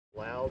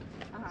loud,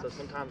 so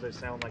sometimes they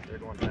sound like they're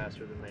going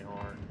faster than they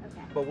are.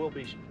 Okay. But we'll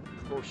be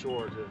for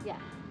sure to. Yeah.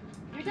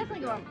 You're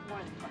definitely going more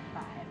than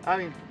 25. I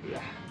mean,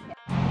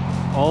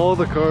 yeah. All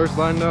the cars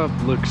lined up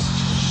look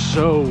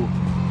so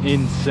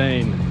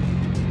insane.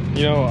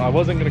 You know, I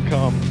wasn't gonna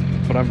come,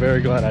 but I'm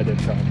very glad I did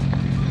come.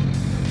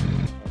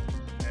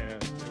 And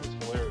it was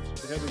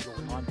hilarious. We had to go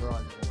on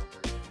drive.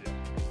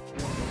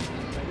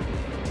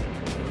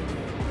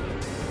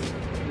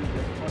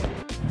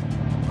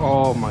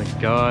 Oh my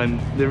god,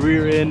 the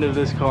rear end of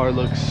this car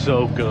looks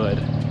so good.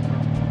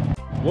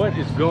 What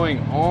is going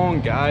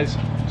on, guys?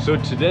 So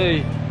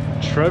today,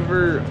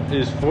 Trevor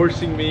is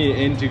forcing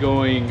me into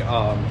going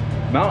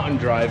mountain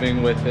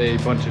driving with a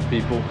bunch of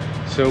people.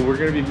 So we're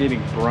gonna be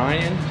meeting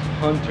Brian,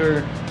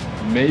 Hunter,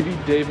 maybe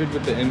David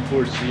with the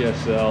M4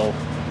 CSL,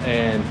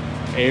 and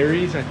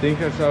Aries, I think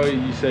that's how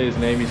you say his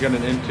name. He's got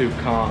an M2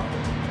 comp,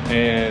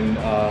 and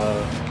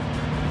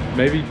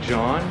maybe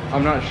John,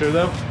 I'm not sure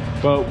though.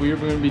 But we're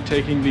going to be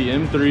taking the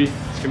M3.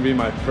 It's going to be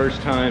my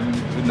first time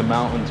in the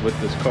mountains with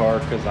this car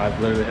because I've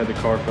literally had the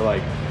car for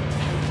like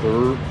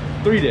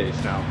 3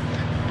 days now.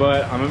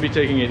 But I'm going to be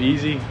taking it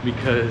easy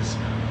because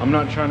I'm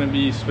not trying to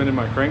be spinning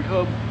my crank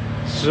hub.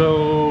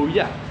 So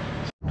yeah.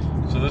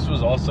 So this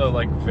was also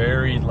like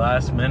very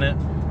last minute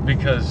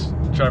because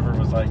Trevor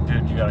was like,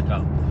 dude, you gotta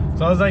come.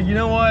 So I was like, you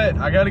know what?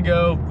 I gotta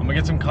go. I'm gonna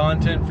get some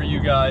content for you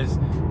guys.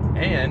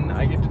 And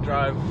I get to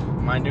drive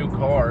my new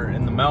car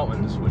in the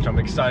mountains, which I'm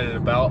excited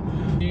about.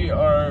 We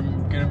are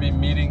gonna be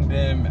meeting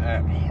them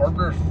at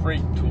Harbor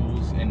Freight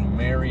Tools in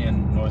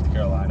Marion, North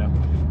Carolina.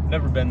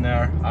 Never been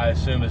there. I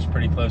assume it's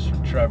pretty close for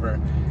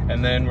Trevor.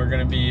 And then we're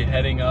gonna be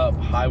heading up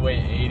Highway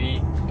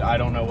 80. I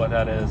don't know what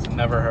that is,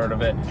 never heard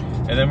of it.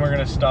 And then we're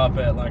gonna stop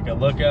at like a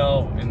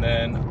lookout. And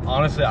then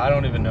honestly, I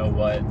don't even know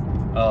what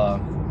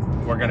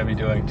we're gonna be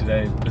doing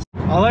today.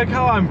 I like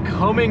how I'm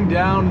coming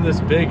down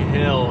this big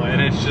hill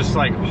and it's just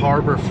like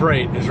Harbor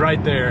Freight is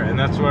right there, and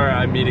that's where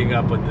I'm meeting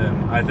up with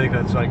them. I think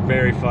that's like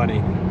very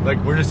funny.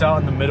 Like we're just out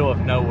in the middle of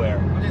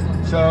nowhere.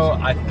 So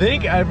I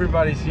think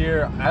everybody's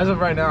here. As of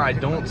right now, I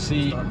don't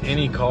see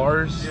any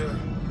cars,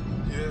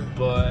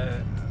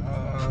 but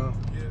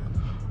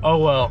oh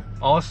well.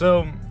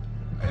 Also,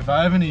 if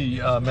I have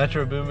any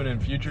Metro Boomin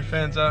and Future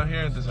fans out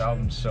here, this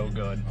album's so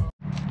good.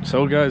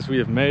 So guys, we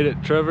have made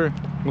it. Trevor,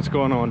 what's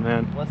going on,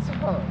 man? What's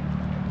up?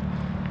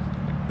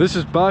 This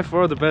is by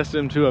far the best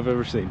M2 I've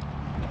ever seen.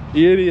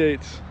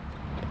 E88's,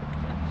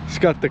 it's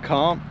got the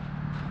comp,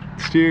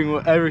 steering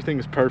wheel, everything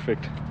is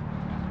perfect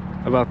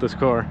about this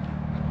car.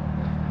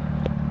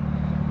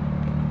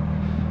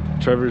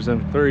 Trevor's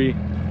M3,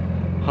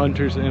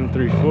 Hunter's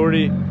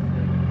M340,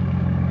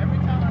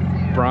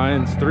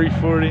 Brian's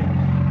 340,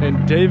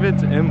 and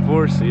David's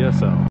M4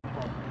 CSL.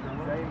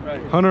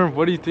 Hunter,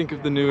 what do you think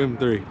of the new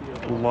M3?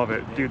 Love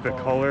it, dude. The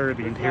color,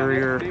 the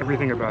interior,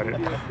 everything about it.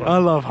 I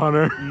love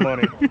Hunter.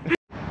 Money.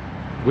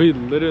 We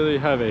literally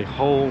have a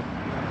whole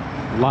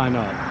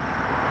lineup.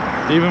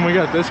 Even we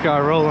got this guy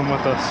rolling with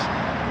us.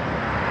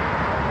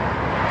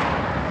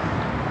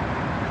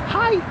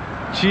 Hi.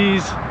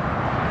 Cheese.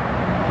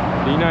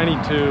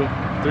 D92,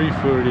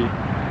 340,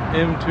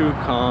 M2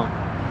 comp.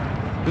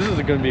 This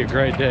is going to be a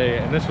great day,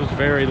 and this was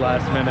very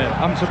last minute.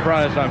 I'm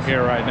surprised I'm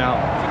here right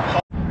now.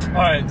 All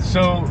right,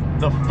 so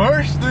the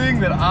first thing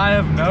that I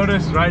have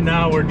noticed right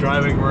now, we're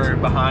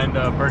behind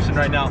a person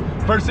right now.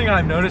 First thing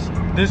I've noticed,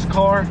 this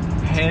car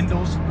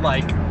handles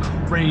like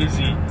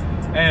crazy.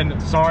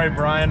 And sorry,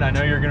 Brian, I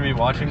know you're gonna be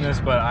watching this,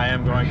 but I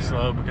am going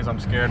slow because I'm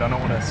scared. I don't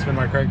want to spin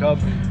my crank up.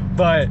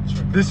 But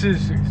this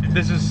is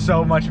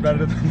so much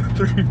better than the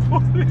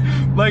 340.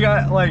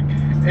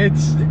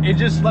 It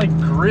just like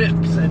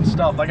grips and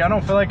stuff. Like I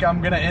don't feel like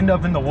I'm gonna end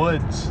up in the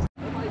woods.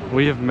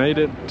 We have made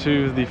it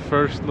to the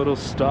first little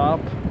stop.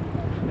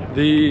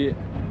 The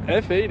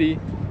F80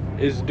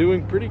 is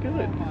doing pretty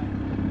good.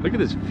 Look at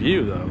this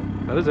view though.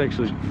 That is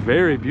actually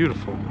very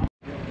beautiful.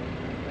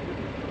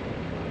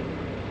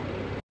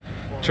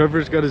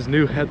 Trevor's got his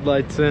new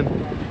headlights in.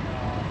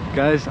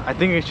 Guys, I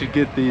think I should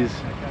get these.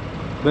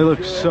 They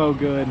look so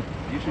good.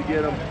 You should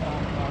get them.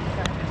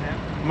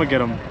 I'm gonna get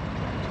them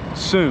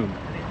soon.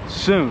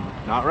 Soon,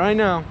 not right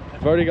now.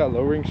 I've already got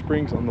lowering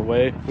springs on the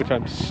way, which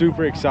I'm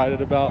super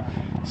excited about.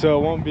 So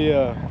it won't be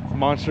a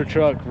monster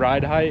truck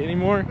ride height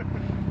anymore,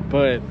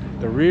 but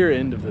the rear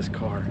end of this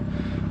car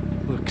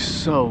looks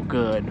so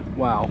good.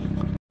 Wow.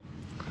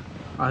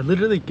 I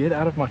literally get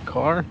out of my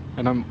car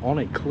and I'm on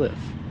a cliff.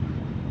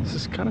 This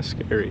is kind of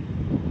scary,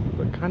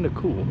 but kind of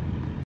cool.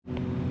 I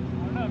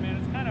don't know, man.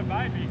 It's kind of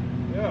vibey.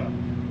 Yeah.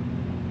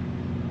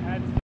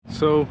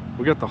 So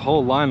we got the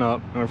whole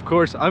lineup, and of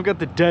course I've got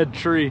the dead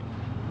tree.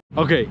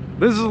 Okay,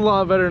 this is a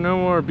lot better. No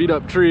more beat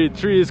up tree. The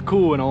tree is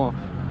cool and all,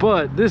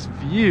 but this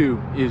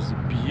view is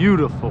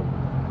beautiful.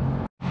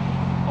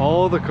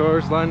 All the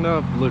cars lined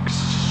up look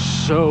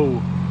so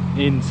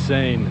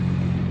insane.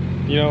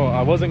 You know,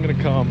 I wasn't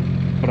gonna come,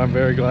 but I'm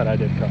very glad I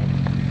did come.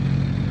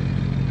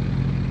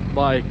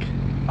 Like,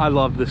 I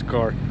love this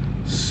car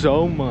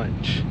so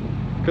much.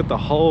 Got the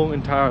whole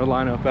entire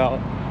lineup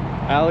out.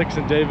 Alex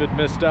and David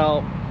missed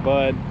out,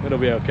 but it'll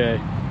be okay.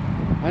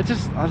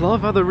 I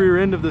love how the rear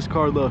end of this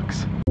car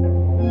looks.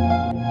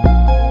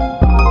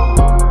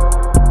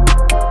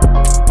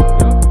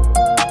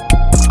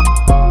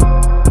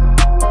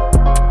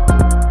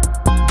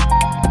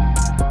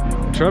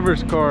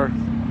 Trevor's car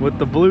with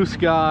the blue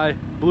sky,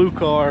 blue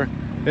car,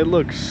 it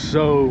looks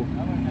so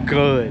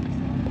good.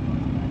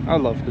 I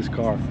love this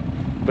car.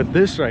 But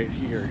this right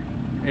here,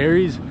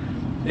 Aries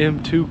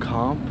M2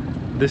 Comp,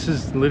 this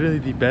is literally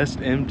the best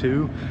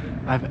M2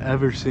 I've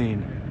ever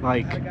seen.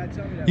 Like,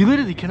 you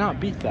literally cannot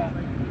beat that.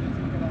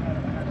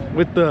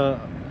 With the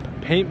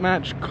paint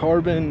match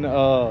carbon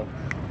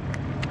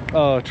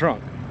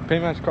trunk.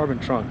 Paint match carbon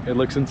trunk. It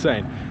looks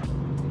insane.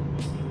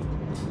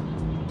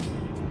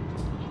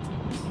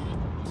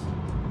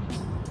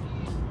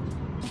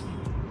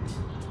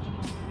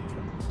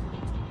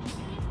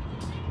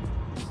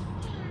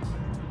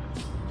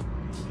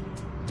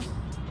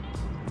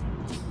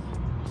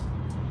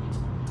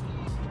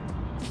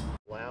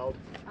 Loud,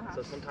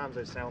 so sometimes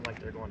they sound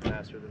like they're going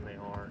faster than they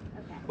are.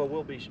 Okay. But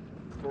we'll be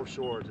for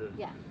sure to.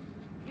 Yeah.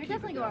 You're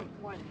definitely going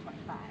more than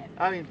 25.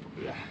 I mean,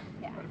 yeah.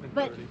 Yeah.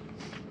 But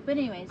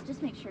anyways,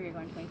 just make sure you're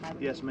going 25.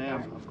 with Yes, your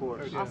ma'am. car. Of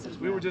course. Okay. Awesome.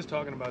 We were just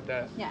talking about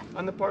that. Yeah.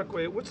 On the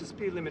parkway, what's the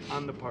speed limit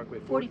on the parkway?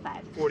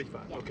 45.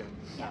 45, Yeah. okay.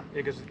 Yeah.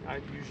 Because I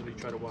usually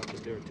try to watch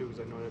it there too, because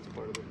I know that's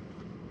part of the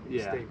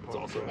state park. It's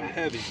also Yeah.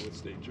 heavy with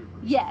state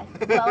troopers. Yes.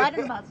 Well, I don't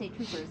know about state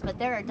troopers, but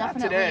there are Not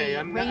definitely today.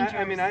 I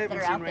rangers mean, I that haven't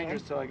are seen out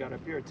rangers there. till I got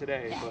up here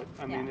today, Yeah. but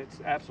I mean,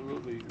 it's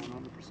absolutely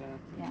 100%.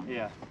 Yeah.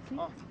 Yeah. Sweet.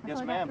 Oh, I'll yes,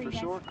 hold ma'am, that for you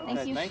sure. guys.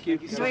 Thank you. Thank you.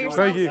 Enjoy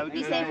yourself. Thank you.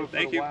 Be safe.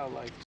 Thank you.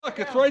 Wildlife. Look,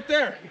 it's right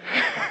there.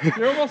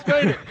 You almost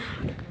made it.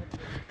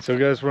 So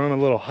guys, we're on a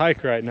little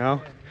hike right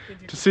now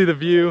to see the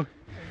view.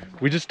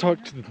 We just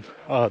talked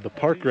to the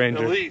park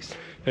ranger. Elise.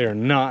 They are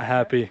not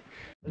happy.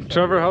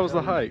 Trevor, how was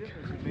the hike?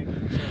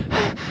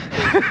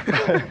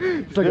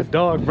 It's like a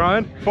dog,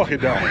 Brian. Fucking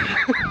dog.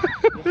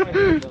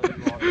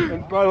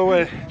 And by the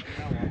way,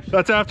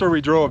 that's after we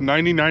drove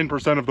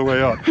 99% of the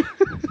way up.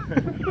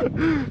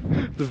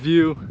 The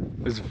view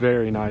is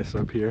very nice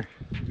up here.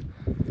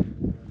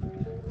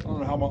 I don't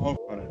know how my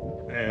uncle won it,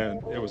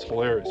 and it was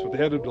hilarious, but they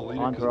had to delete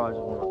it. Entourage is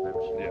one of my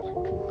favorites.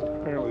 Yeah.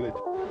 Apparently they.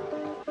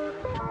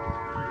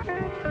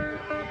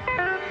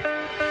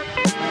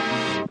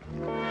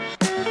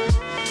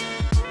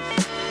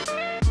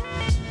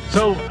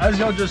 So as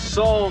y'all just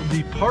saw,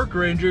 the park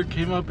ranger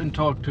came up and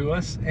talked to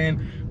us, and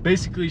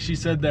basically she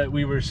said that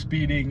we were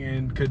speeding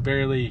and could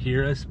barely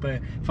hear us.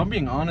 But if I'm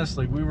being honest,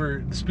 like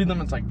the speed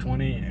limit's like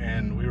 20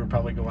 and we were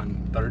probably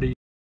going 30.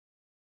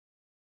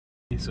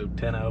 So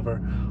 10 over,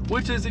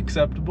 which is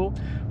acceptable.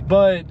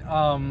 But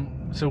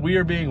so we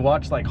are being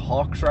watched like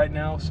hawks right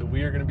now, so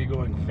we are going to be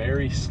going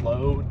very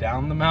slow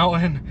down the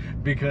mountain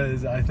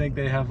because I think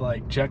they have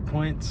like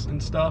checkpoints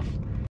and stuff.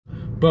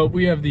 But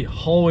we have the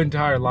whole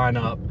entire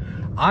lineup.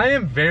 I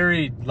am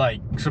very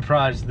like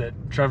surprised that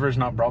Trevor's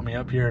not brought me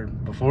up here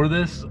before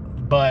this,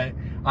 but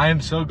I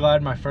am so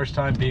glad my first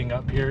time being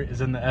up here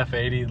is in the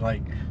F80,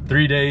 like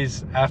 3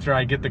 days after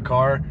I get the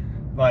car.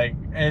 Like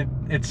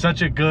it's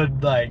such a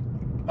good, like,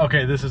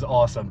 okay, this is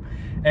awesome.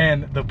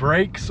 And the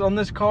brakes on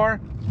this car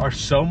are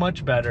so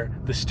much better.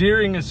 The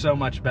steering is so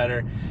much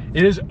better.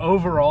 It is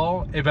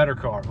overall a better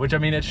car, which I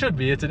mean, it should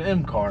be, it's an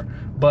M car,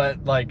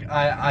 but like,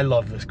 I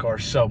love this car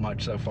so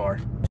much so far.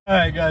 All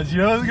right guys, you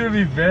know what's gonna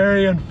be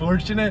very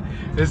unfortunate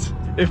is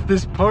if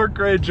this park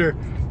ranger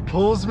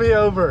pulls me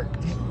over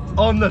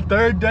on the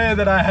 3rd day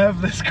that I have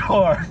this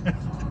car.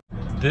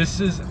 This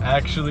is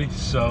actually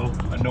so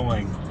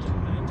annoying.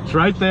 It's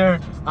right there.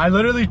 I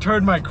literally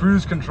turned my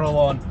cruise control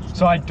on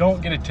so I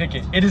don't get a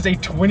ticket. It is a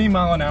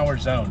 20-mile-an-hour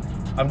zone.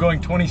 I'm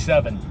going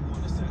 27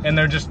 and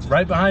they're just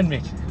right behind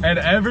me and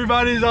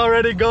everybody's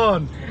already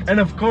gone. And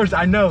of course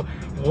I know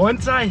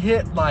once I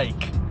hit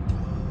like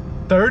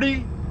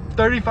 30,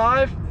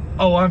 35,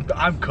 oh,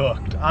 I'm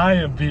cooked. I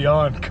am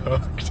beyond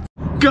cooked.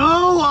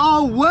 Go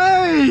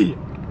away!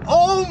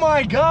 Oh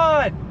my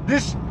God!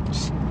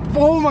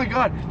 Oh my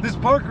God, this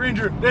park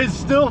ranger is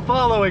still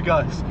following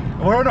us.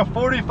 We're in a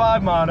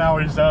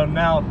 45-mile-an-hour zone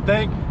now,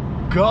 thank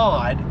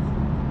God.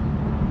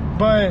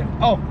 But,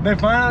 oh, they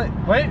finally,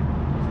 wait,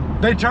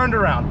 they turned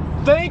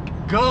around. Thank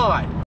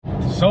God.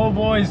 So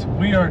boys,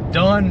 we are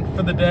done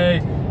for the day.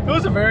 It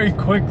was a very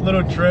quick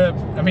little trip.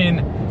 I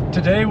mean,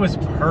 today was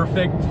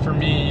perfect for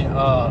me,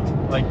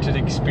 like to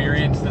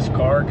experience this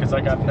car, because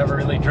like I've never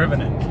really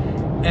driven it.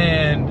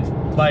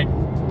 And like,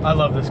 I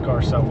love this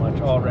car so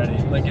much already.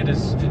 Like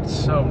it's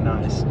so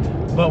nice.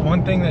 But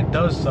one thing that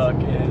does suck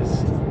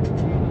is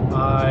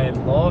I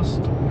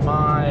lost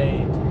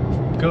my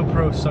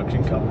GoPro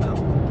suction cup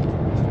mount.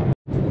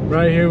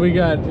 Right here we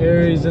got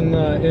Aries in the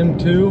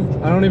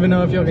M2. I don't even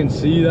know if y'all can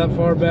see that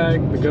far back.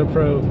 The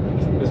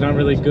GoPro is not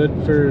really good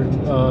for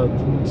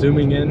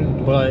zooming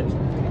in, but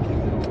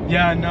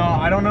yeah, no,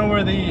 I don't know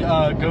where the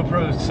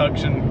GoPro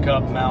suction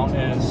cup mount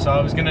is. So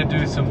I was gonna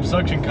do some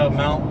suction cup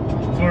mount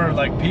for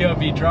like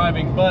POV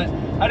driving, but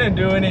I didn't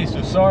do any,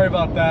 so sorry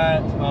about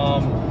that.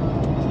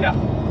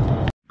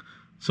 Yeah.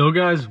 So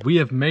guys, we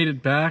have made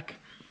it back.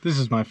 This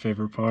is my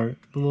favorite part,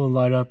 the little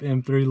light up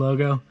M3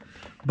 logo.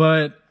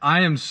 but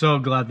I am so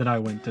glad that I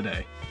went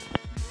today.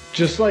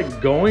 Just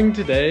like going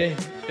today,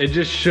 it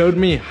just showed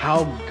me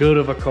how good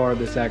of a car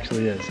this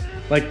actually is.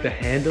 Like the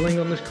handling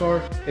on this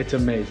car, it's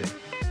amazing.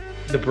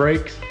 The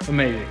brakes,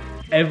 amazing.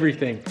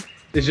 Everything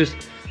is just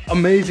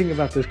amazing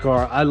about this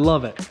car. I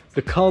love it.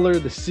 The color,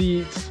 the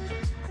seats,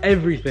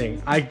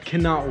 everything. I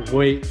cannot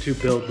wait to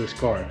build this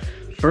car.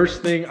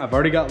 First thing, I've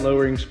already got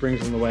lowering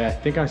springs on the way. I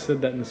think I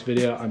said that in this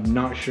video. I'm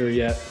not sure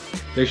yet.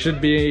 They should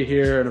be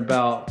here in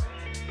about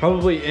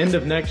probably end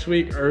of next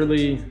week,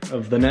 early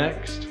of the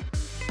next.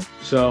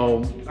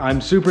 So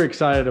I'm super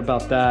excited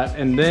about that.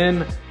 And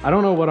then I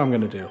don't know what I'm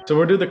gonna do. So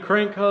we'll do the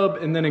crank hub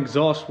and then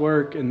exhaust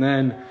work, and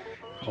then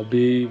I'll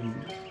be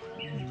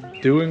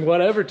doing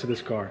whatever to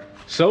this car.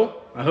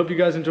 So I hope you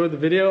guys enjoyed the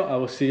video. I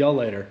will see y'all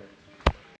later.